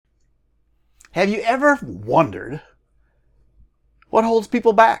Have you ever wondered what holds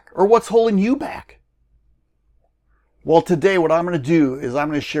people back or what's holding you back? Well, today what I'm going to do is I'm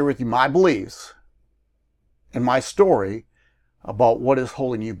going to share with you my beliefs and my story about what is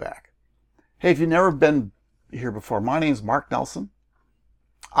holding you back. Hey, if you've never been here before, my name is Mark Nelson.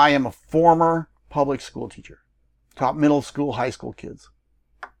 I am a former public school teacher, taught middle school, high school kids.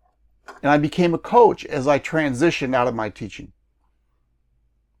 And I became a coach as I transitioned out of my teaching.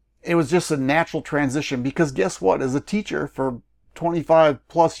 It was just a natural transition because guess what? As a teacher for 25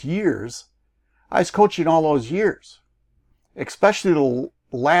 plus years, I was coaching all those years, especially the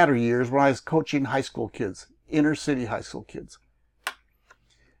latter years when I was coaching high school kids, inner city high school kids.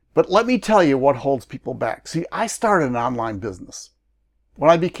 But let me tell you what holds people back. See, I started an online business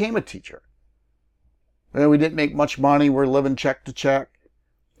when I became a teacher. And we didn't make much money. We're living check to check.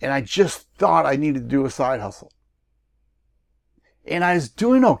 And I just thought I needed to do a side hustle. And I was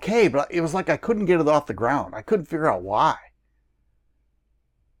doing okay, but it was like I couldn't get it off the ground. I couldn't figure out why.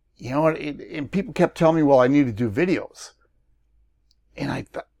 You know, and people kept telling me, well, I need to do videos. And I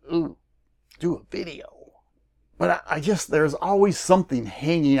thought, ooh, do a video. But I just, there's always something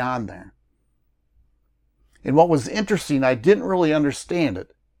hanging on there. And what was interesting, I didn't really understand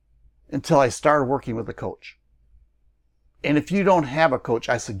it until I started working with a coach. And if you don't have a coach,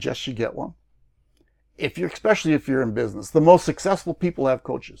 I suggest you get one. Especially if you're in business, the most successful people have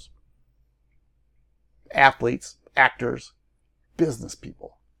coaches. Athletes, actors, business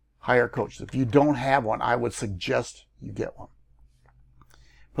people hire coaches. If you don't have one, I would suggest you get one.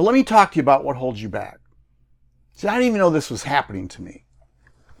 But let me talk to you about what holds you back. See, I didn't even know this was happening to me.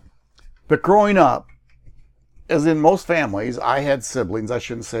 But growing up, as in most families, I had siblings. I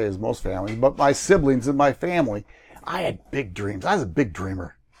shouldn't say as most families, but my siblings in my family, I had big dreams. I was a big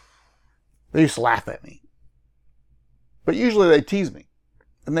dreamer. They used to laugh at me. But usually they tease me.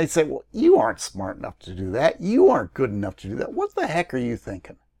 And they'd say, well, you aren't smart enough to do that. You aren't good enough to do that. What the heck are you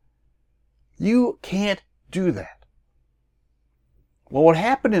thinking? You can't do that. Well, what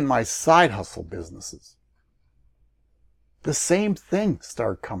happened in my side hustle businesses, the same thing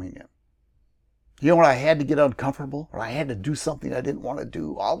started coming in. You know, when I had to get uncomfortable, or I had to do something I didn't want to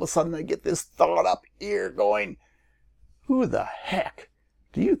do, all of a sudden I get this thought up here going, who the heck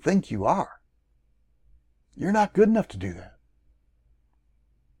do you think you are? You're not good enough to do that.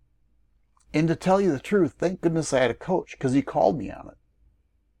 And to tell you the truth, thank goodness I had a coach because he called me on it.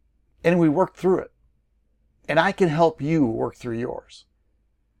 And we worked through it. And I can help you work through yours.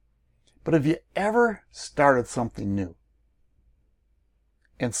 But have you ever started something new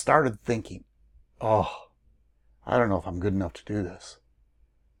and started thinking, oh, I don't know if I'm good enough to do this.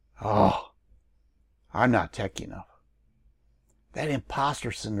 Oh, I'm not techy enough. That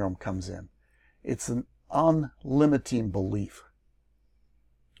imposter syndrome comes in. It's an unlimiting belief.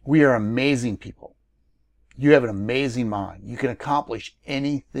 We are amazing people. You have an amazing mind. You can accomplish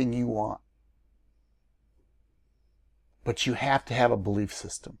anything you want. But you have to have a belief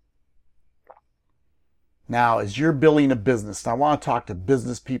system. Now, as you're building a business, and I want to talk to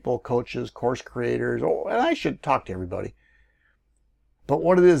business people, coaches, course creators, and I should talk to everybody. But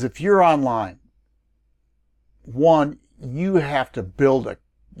what it is, if you're online, one, you have to build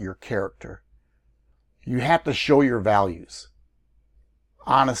your character. You have to show your values.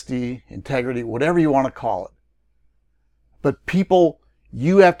 Honesty, integrity, whatever you want to call it. But people,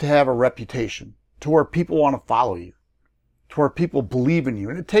 you have to have a reputation to where people want to follow you, to where people believe in you.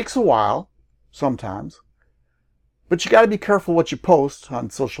 And it takes a while, sometimes. But you got to be careful what you post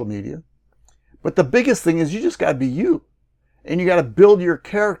on social media. But the biggest thing is you just got to be you. And you got to build your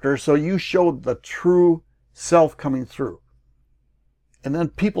character so you show the true self coming through. And then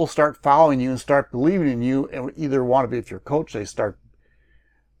people start following you and start believing in you and either want to be, if you're a coach, they start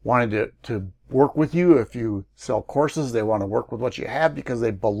wanting to work with you. If you sell courses, they want to work with what you have because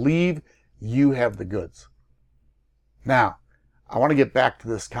they believe you have the goods. Now, I want to get back to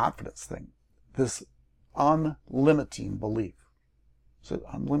this confidence thing, this unlimiting belief. Is it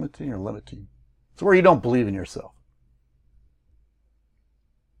unlimiting or limiting? It's where you don't believe in yourself.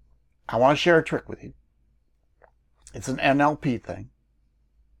 I want to share a trick with you. It's an NLP thing,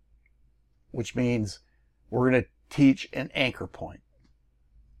 which means we're going to teach an anchor point.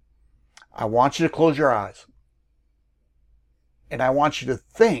 I want you to close your eyes. And I want you to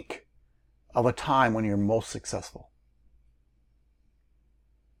think of a time when you're most successful.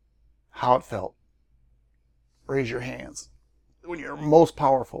 How it felt. Raise your hands. When you're most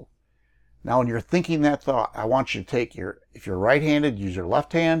powerful. Now, when you're thinking that thought, I want you to take if you're right-handed, use your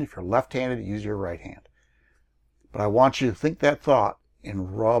left hand. If you're left-handed, use your right hand. But I want you to think that thought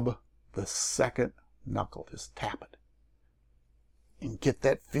and rub the second knuckle. Just tap it. And get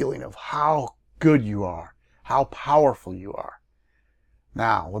that feeling of how good you are, how powerful you are.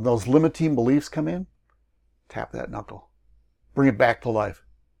 Now, when those limiting beliefs come in, tap that knuckle. Bring it back to life.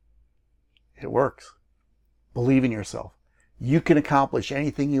 It works. Believe in yourself. You can accomplish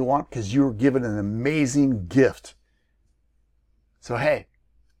anything you want because you were given an amazing gift. So hey,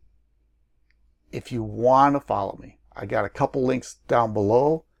 if you want to follow me, I got a couple links down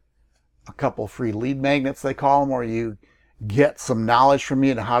below, a couple free lead magnets they call them, where you get some knowledge from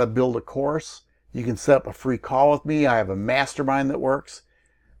me on how to build a course. You can set up a free call with me. I have a mastermind that works.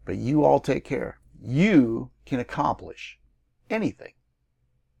 But you all take care. You can accomplish anything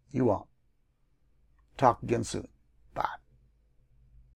you want. Talk again soon.